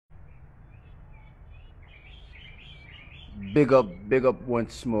Big up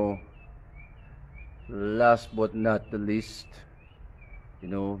once more. Last but not the least,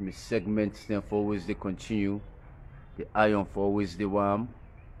 my segments then for always they continue. The iron for always the warm.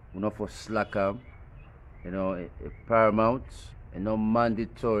 We're not for slacker. A paramount, not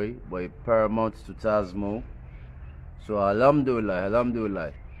mandatory, but a paramount to Tasmo. So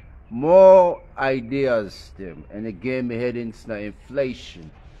alhamdulillah. More ideas them. And again, my headings now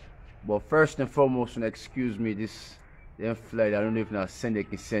inflation. But first and foremost, excuse me, this then flight. I don't know if now send it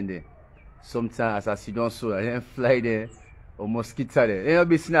can send it. Sometimes as you don't so I then fly there or mosquito there. You know,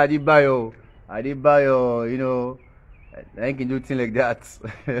 be seen I did buy I can do things like that.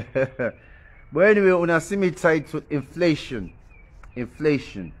 But anyway, when I see me title inflation.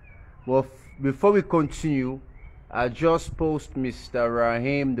 Well, before we continue, I just post Mr.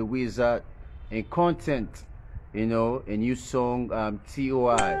 Raheem the Wizard in content, a new song,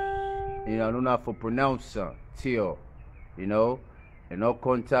 TOI. I don't know how to pronounce Tio, and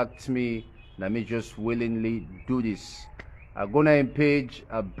contact me. Let me just willingly do this. I go on page,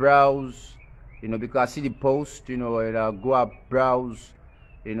 I browse, because I see the post, and I go up browse,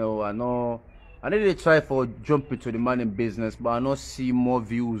 I know. I need to try for jump into the money business, but I don't see more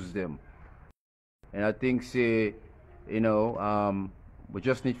views them. And I think we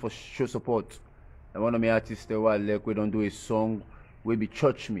just need for show support. And one of my artists like we don't do a song, we be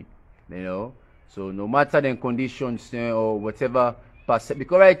church me, So no matter the conditions or whatever, because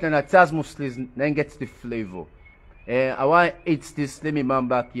right now Tasmo then gets the flavor. And I want it's this. Let me man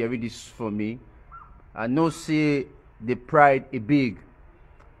back here. Read this for me. I know say the pride is big,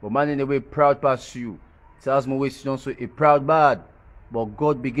 but man in the way proud past you. Tasmo ways don't say a proud bad. But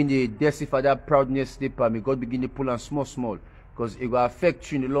God begin to decipher that proudness deeper. Me God begin to pull on small, because it will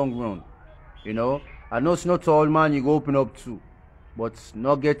affect you in the long run. I know it's not all man you go open up to, but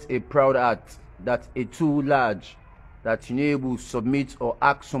not get a proud heart that is too large that you're able to submit or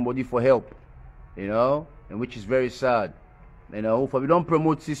ask somebody for help. And which is very sad. If we don't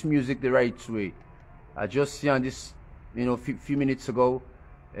promote this music the right way. I just see on this, few minutes ago,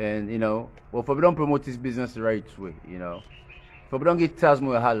 and if we don't promote this business the right way, if we don't get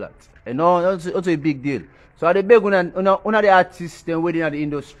Tasmo a highlight, and that's also a big deal. So are they big on the artists then waiting at the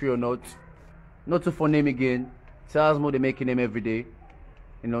industry or not to for name again. Tasmo they making them every day,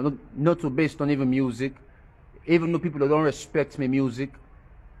 not to based on even music, even though people that don't respect me music,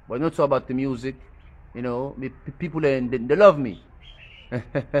 but not talk about the music. People they love me.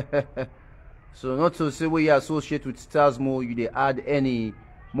 So not to say we associate with Tasmo, you they add any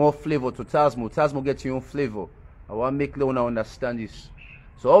more flavor to Tasmo. Tasmo gets your own flavor. I want to make Leona understand this.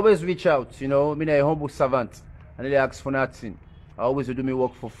 So always reach out, me a humble servant. I never ask for nothing. I always do me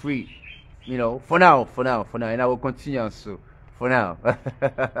work for free. For now. And I will continue so for now.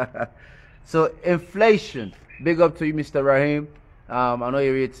 So inflation. Big up to you, Mr. Raheem. I know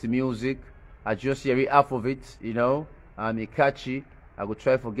you rate the music. I just hear half of it, it's catchy. I will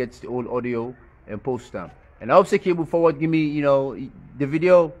try to get the old audio and post them. And I hope you will forward give me, the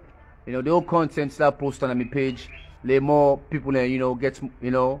video, the old content that post on my page. Let more people get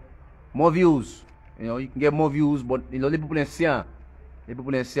more views. You can get more views, but let people see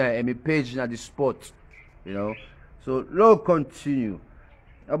and my page at the spot. So let's continue.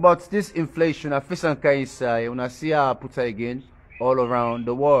 About this inflation, I feel some kind of when I see her I put her again all around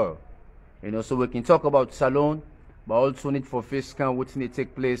the world. So we can talk about Salon, but also need for face scan what need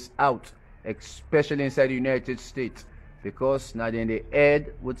take place out, especially inside the United States, because now in the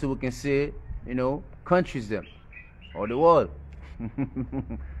head, what we can say, countries them or the world.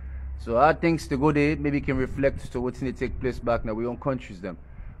 So our things to go there maybe can reflect to what need take place back now we own countries them.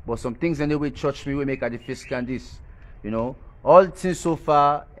 But some things anyway church me we make at the face scan this, all things so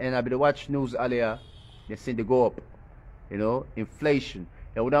far, and I been watch news earlier, they say they go up, inflation.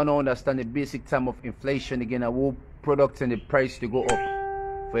 And we don't understand the basic term of inflation again. Our products and the price to go up.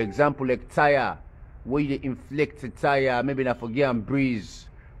 For example, like tire, where you inflict the tire, maybe not for get and breeze.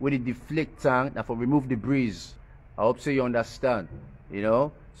 Where you deflect tank, not for remove the breeze. I hope so you understand.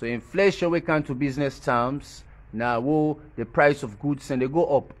 So inflation we come to business terms. Now the price of goods and they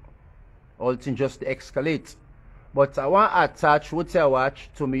go up. All things just escalate. But I want to attach what I watch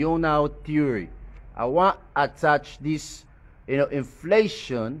to my own now theory. I want to attach this.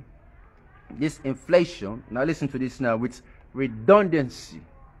 Inflation, now listen to this now, with redundancy.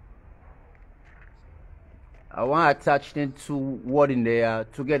 I want to attach them two words in there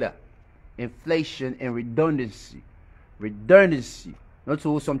together. Inflation and redundancy. Redundancy, not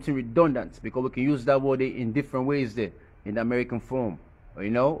to something redundant, because we can use that word in different ways there, in the American form, or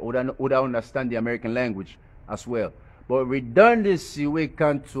understand the American language as well. But redundancy, we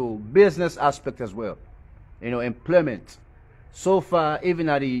come to business aspect as well, employment. So far, even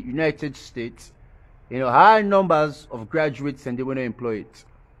at the United States, high numbers of graduates and they were not employed.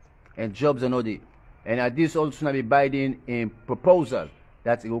 And jobs are not there. And at this also now be Biden in proposal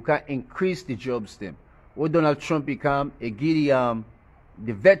that it can increase the jobs them. What Donald Trump become a giddy the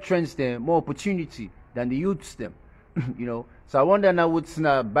veterans them more opportunity than the youths them. So I wonder now what's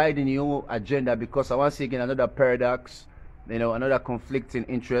now Biden your agenda, because I want to see again another paradox, another conflicting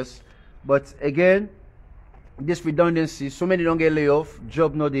interest. But again, this redundancy, so many don't get laid off,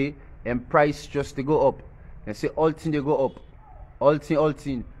 job no day, and price just to go up. And say all thing they go up. All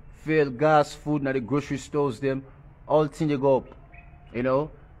thing. Fuel, gas, food, now the grocery stores them, all thing they go up.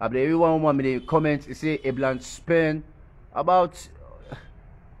 But everyone want me to comment, you say Eblan spend about,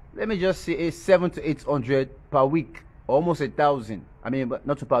 let me just say 700 to 800 per week, almost 1,000. I mean, but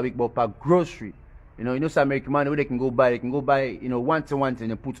not per week, but per grocery. Some American money where they can go buy, one to one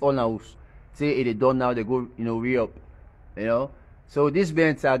and put all house. Say they done now, they go, re-up. So this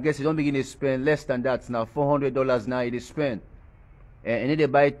bank, I guess you don't begin to spend less than that now. $400 now they spend. And then they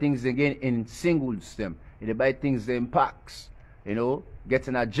buy things again in singles them. And they buy things in packs. Get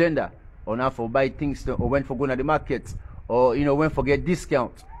an agenda. Or now for buy things or when for going to the market. Or when for get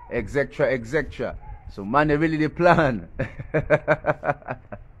discount. Etc. So man, they really the plan.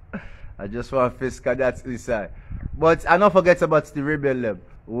 I just want to face that inside. But I don't forget about the rebellion.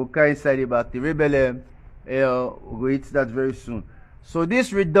 We'll come inside about the rebellion. We'll go into that very soon. So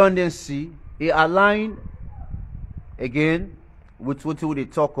this redundancy, it align again with what they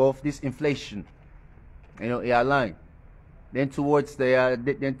talk of, this inflation. It align. Then towards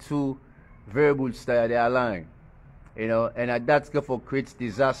then two variables they align. And that's going to create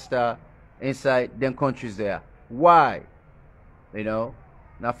disaster inside them countries there. Why? Now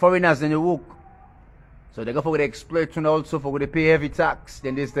foreigners in the work. So they go for the exploit and also for the pay heavy tax.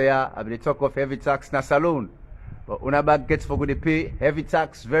 Then this there, they talk of heavy tax na salon. But Unabag gets for the pay heavy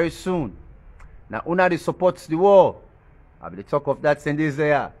tax very soon. Now Una supports the war. They talk of that and this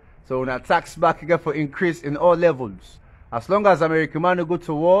there. So Una tax back again for increase in all levels. As long as American man go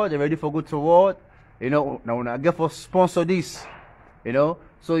to war, they're ready for go to war. Now Una get for sponsor this.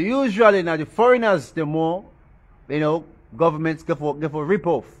 So usually now the foreigners the more, governments get for rip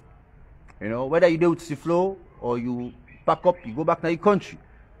off. Whether you do it to flow or you pack up, you go back to your country.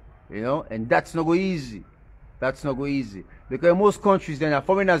 And that's not go easy. That's not go easy. Because most countries then are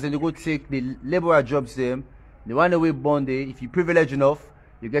foreigners and they go take the laborer jobs them. The one away bond day, if you privilege enough,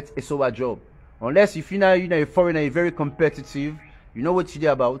 you get a sober job. Unless if you're a foreigner, you're very competitive, you know what you do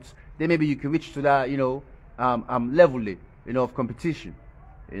about, then maybe you can reach to that, level, of competition.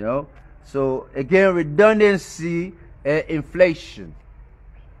 So again, redundancy, inflation.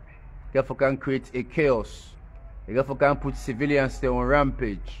 Therefore can create a chaos. Therefore can put civilians there on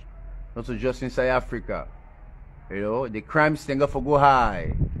rampage. Not so just inside Africa. The crimes then for go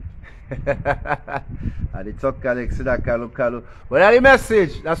high. And they talk Alex that Kalu. But that's the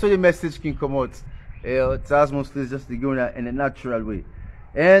message. That's where the message can come out. Tasmos is just the going in a natural way.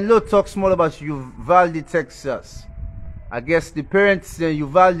 And let's talk small about Uvalde, Texas. I guess the parents in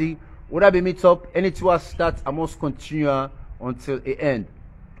Uvalde would have been meet up. Anything was start, I must continue until the end.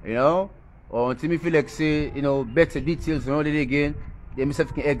 Or until me feel like say, better details and all that again, they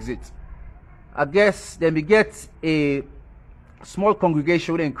myself can exit. I guess then we get a small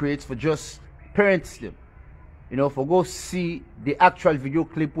congregation we then create for just parents them. For go see the actual video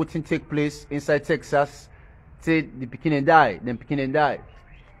clip what can take place inside Texas. Say the beginning die, then beginning die.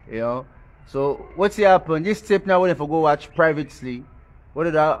 So what's happened? This tape now when for go watch privately, what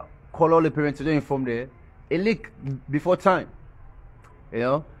did I call all the parents to do inform there? A leak before time.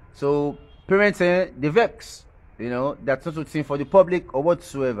 So parents they vex, that's not a thing for the public or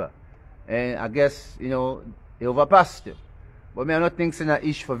whatsoever. And I guess, they overpassed them. But me, I not think it's an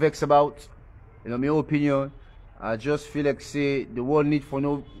issue for vex about, my opinion. I just feel like say the world need for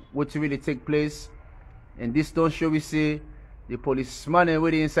know what to really take place. And this don't show we say the policeman and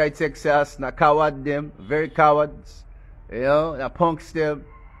with inside Texas, na coward them, very cowards, na punks them,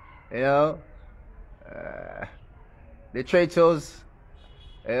 the traitors.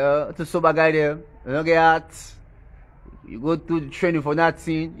 To sober guy them, you don't get hurt. You go through the training for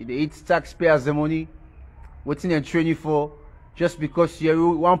nothing, you eat taxpayers the money. What's in the training for? Just because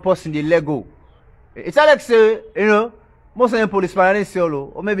you're one person the Lego. It's like say, most of them policemen in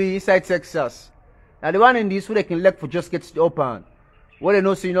solo, or maybe inside Texas. Now the one in this who they can elect for just gets the open. What they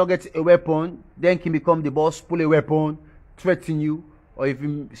know so you not get a weapon, then can become the boss, pull a weapon, threaten you, or if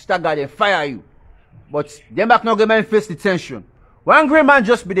you stagger and fire you. But them back now get face the tension. One great man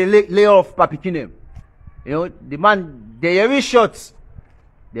just be the lay off Papikinem. The man, they hear shots.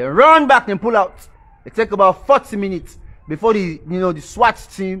 They run back and pull out. It take about 40 minutes before the SWAT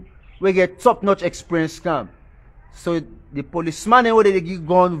team we get top-notch experience come. So the policeman and what they give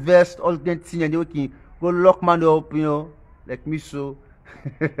gun, vest, all that thing, and they can go lock man up, like me so.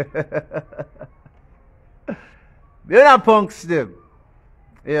 They're not punks them.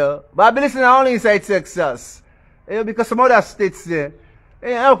 But I be listening only inside Texas. Because some other states there,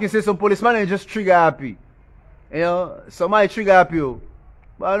 I can say some policeman and just trigger happy. Somebody trigger happy.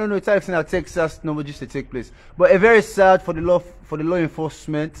 But I don't know, it's in Texas, no just to take place. But it's very sad for the law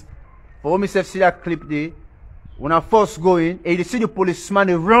enforcement. For me to see that clip there, when I first go in, and you see the policeman,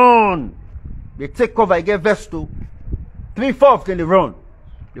 they run. They take cover, they get vest to 3/4, then they run.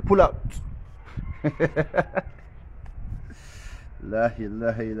 They pull out. La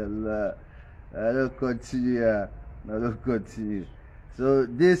ilaha illallah. I don't continue. So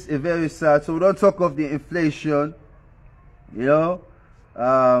this is very sad. So we don't talk of the inflation.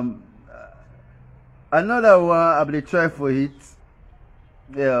 Another one I've been trying for it.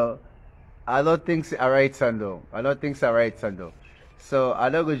 I don't think it's a right handle. So I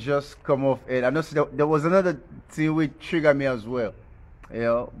don't go just come off it. I know there was another thing which triggered me as well.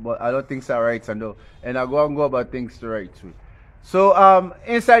 But I don't think it's a right handle. And I go about things the right way. So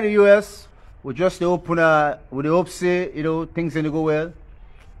inside the US, we just open with the hope say, things gonna go well.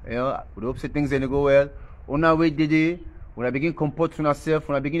 With the hope say things gonna go well. On our way today, when I begin comport on ourselves,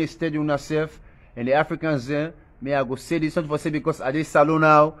 when I begin to study on ourselves, and the Africans there, may I go say this not for say because I did salon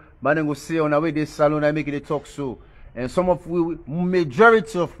now, but then go say on our way this salon I make it talk so. And some of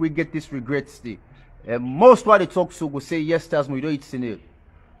majority of we get this regret still. And most what they talk so go say yes, Tasmo, you don't eat in it.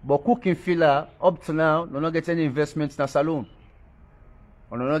 But cooking filler up to now, no not get any investments in a salon.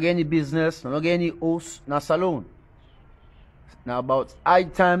 No not get any business, no not get any host in a salon. Now about high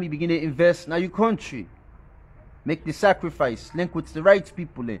time you begin to invest in your country. Make the sacrifice, link with the right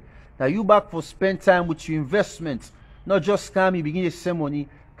people. Now you back for spend time with your investments. Not just scam, you begin to save money.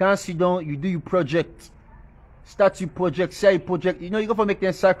 Can't sit down, you do your project. Start your project, say your project. You go for make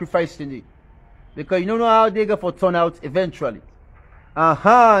them sacrifice in it. Because you don't know how they go for turn out eventually.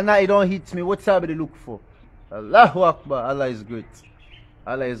 Now it don't hit me. What time they look for? Allahu Akbar, Allah is great.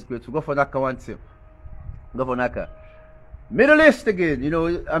 Allah is great. We go for Naka one time. Go for Naka. Middle East again,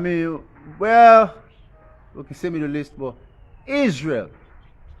 well, we can say Middle East, but Israel,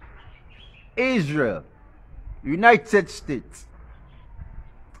 United States,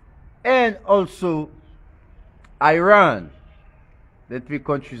 and also Iran, the 3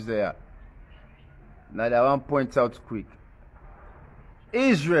 countries there. Now that I want to point out quick.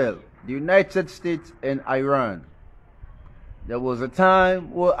 Israel, the United States, and Iran. There was a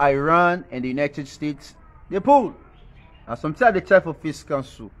time where Iran and the United States, they pulled. And sometimes they try for peace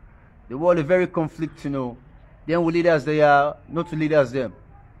council. The world is very conflict, Then we leaders they are, not to leaders them.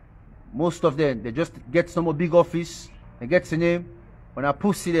 Most of them, they just get some more big office, they get the name. When I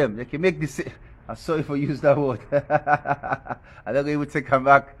pussy them, they can make this. I'm sorry for use that word. I don't know if we take them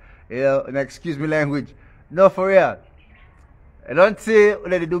back, and excuse me language. No, for real. I don't say when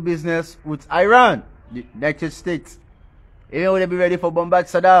they do business with Iran, the United States. Even when they be ready for bombard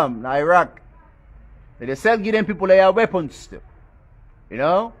Saddam, Iraq. They sell give them people their weapons still.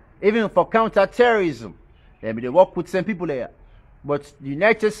 Even for counter-terrorism. They work with some people there. But the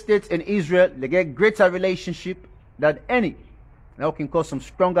United States and Israel, they get greater relationship than any. Now can cause some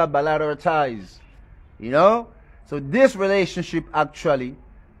stronger bilateral ties. So this relationship actually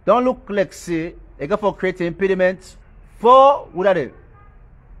don't look like say they go for creating impediments for what are they?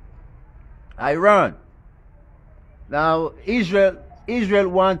 Iran. Now Israel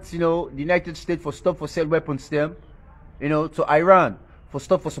wants, the United States for stop for sell weapons them, to Iran for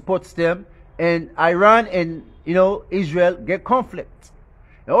stop for support them, and Iran and Israel get conflict.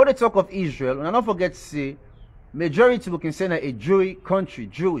 Now all the talk of Israel, and I don't forget to say, majority we can say that a Jewish country,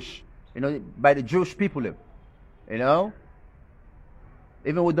 Jewish, by the Jewish people,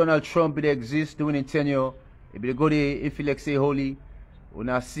 even with Donald Trump, it exists doing in tenure. If they go there, if you like say holy, when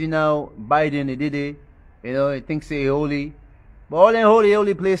I see now Biden, he did it, he thinks say holy. But all in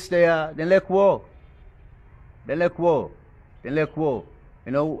holy place there, then like war.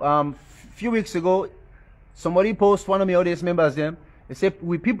 Few weeks ago, somebody posted one of my audience members them. They say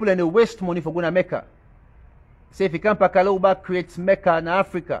we people and they waste money for going to Mecca. They say if you can't pack a back create Mecca in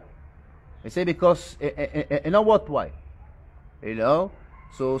Africa. They say because not what why.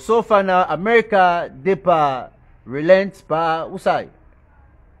 So far now America they relent pa usai.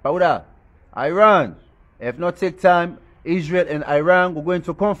 Pauda. Iran. If not take time, Israel and Iran will go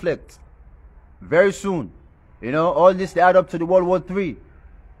into conflict very soon. All this they add up to the World War III.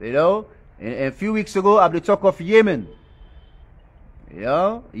 And a few weeks ago, I had the talk of Yemen.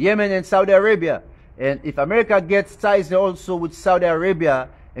 Yemen and Saudi Arabia. And if America gets ties also with Saudi Arabia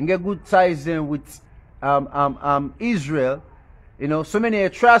and get good ties then with Israel, you know, so many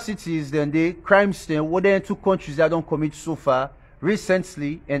atrocities then they crimes then what then two countries that don't commit so far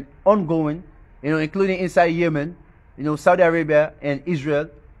recently and ongoing, you know, including inside Yemen, you know, Saudi Arabia and Israel,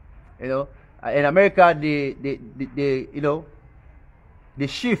 you know, and America they you know, they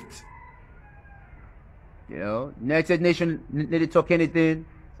shift. You know, United Nations they talk anything,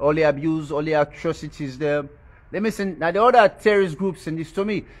 all the abuse, all the atrocities there. Let me say now the other terrorist groups in this to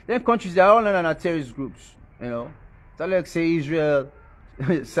me, them countries they are all under terrorist groups, you know. So like say Israel,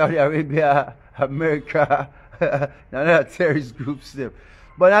 Saudi Arabia, America, another terrorist groups there.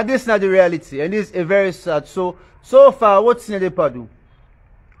 But now this is not the reality, and this is very sad. So far, what's in the do?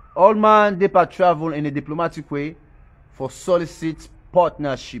 All man they travel in a diplomatic way for solicit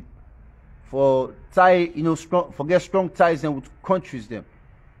partnership, for tie, you know, strong, for get strong ties then with countries them.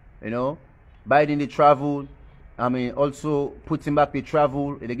 You know, Biden they travel, I mean also putting back the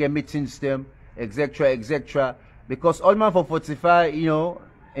travel, they get meetings them, etc. Because all man for 45, you know,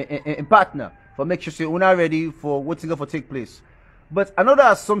 in partner for make sure say we're not ready for what's going to take place. But another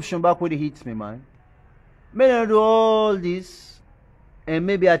assumption back where it hits me, man. May do all this, and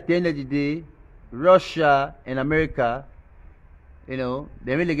maybe at the end of the day, Russia and America, you know,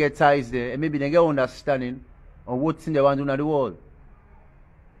 they really get ties there, and maybe they get understanding on what thing they want to do in the world.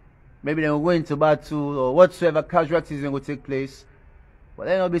 Maybe they will go into battle or whatsoever casualties will take place. But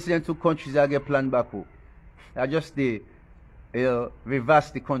then obviously two countries that get planned back home. I just they, you know, reverse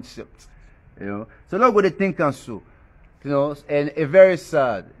the concept. You know. So not going to think and so. You know, and a very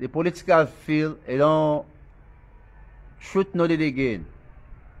sad. The political field, you know, truth not it again.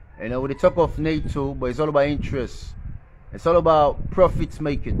 You know, we talk of NATO, but it's all about interest. It's all about profit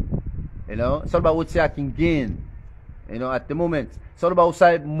making. You know, it's all about what I can gain. You know, at the moment. It's all about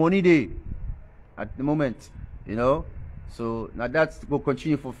outside money day. At the moment. You know. So now that's go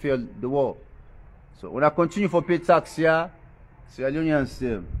continue for fail the war. So when I continue for pay tax here, so I don't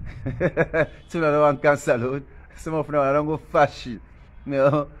understand. So I don't cancel. Some of them I don't go fashion. You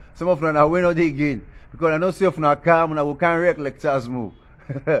know, some of them I win all day again. Because I know say if I come and I can't wreck like Tasmo.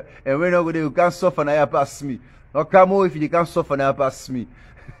 And when I go there, you can't suffer and I pass me. Or come over if you can't suffer and I pass me.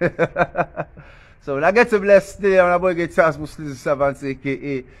 So when I get to blessed day, I'm going to get Tasmo Sleazy Savants,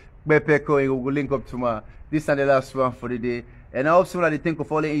 aka Bepeko, and we'll link up tomorrow. This and the last one for the day. And I hope someone think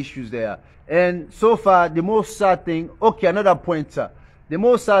of all the issues there. And so far, the most sad thing, okay, another pointer. The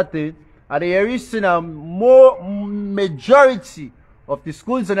most sad thing, are the recent more majority of the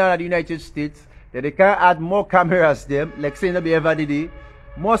schools in the United States that they can add more cameras them, like say no be ever did it,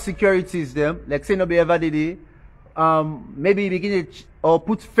 more securities them, like say no be ever did it. Maybe begin to or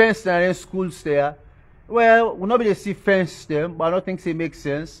put fence in the schools there. Well, we'll not be able to see fence them, but I don't think it makes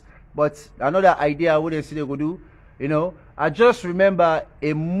sense. But another idea what they say they go do, you know. I just remember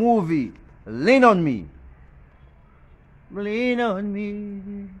a movie, Lean on Me. Lean on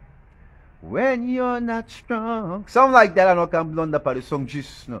me when you're not strong. Something like that. I know can blunder by the song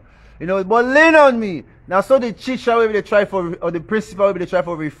just no. You know, but lean on me. Now so the teacher will they try for or the principal will they try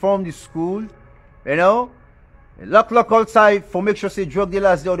for reform the school. You know? Lock outside for make sure say drug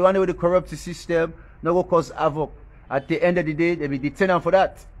dealers they the one way they corrupt the system, not go cause havoc. At the end of the day, they be detained for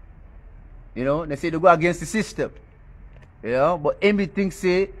that. You know, they say they go against the system. You know, but Amy thinks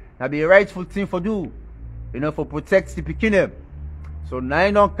say that be a rightful thing for do. You know, for protect the Pekin. So now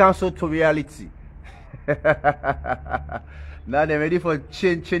I don't cancel to reality. Now they're ready for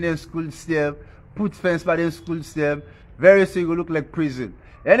changing school system, put fence by them school system. Very soon it will look like prison.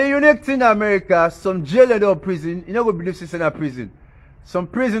 And the unique thing in America, some jail and or prison, you know go believe it's in a prison. Some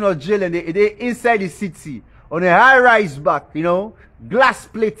prison or jail and they inside the city on a high rise back, you know, glass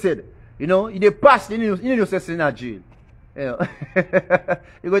plated. You know, they pass, you know, in a jail. You know,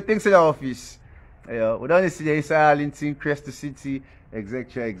 you go things in the office. You know, we don't see the inside Arlington, Crest City,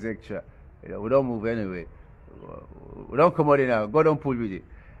 etc. You know, we don't move anyway. We don't come out in now. God don't pull with it.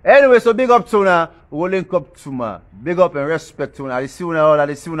 Anyway, so big up to now. We'll link up to ma. Big up and respect to now. I see now,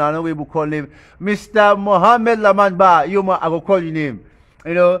 I see now. I know we will call him Mr. Mohammed Laman Ba. You ma, I will call your name.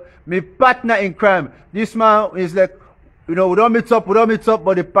 You know, my partner in crime. This man is like, you know, we don't meet up,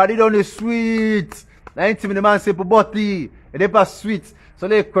 but the party don't is sweet. 90 minutes man say body, and they pass sweet. So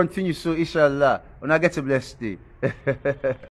they continue so inshallah. When I get a blessed day.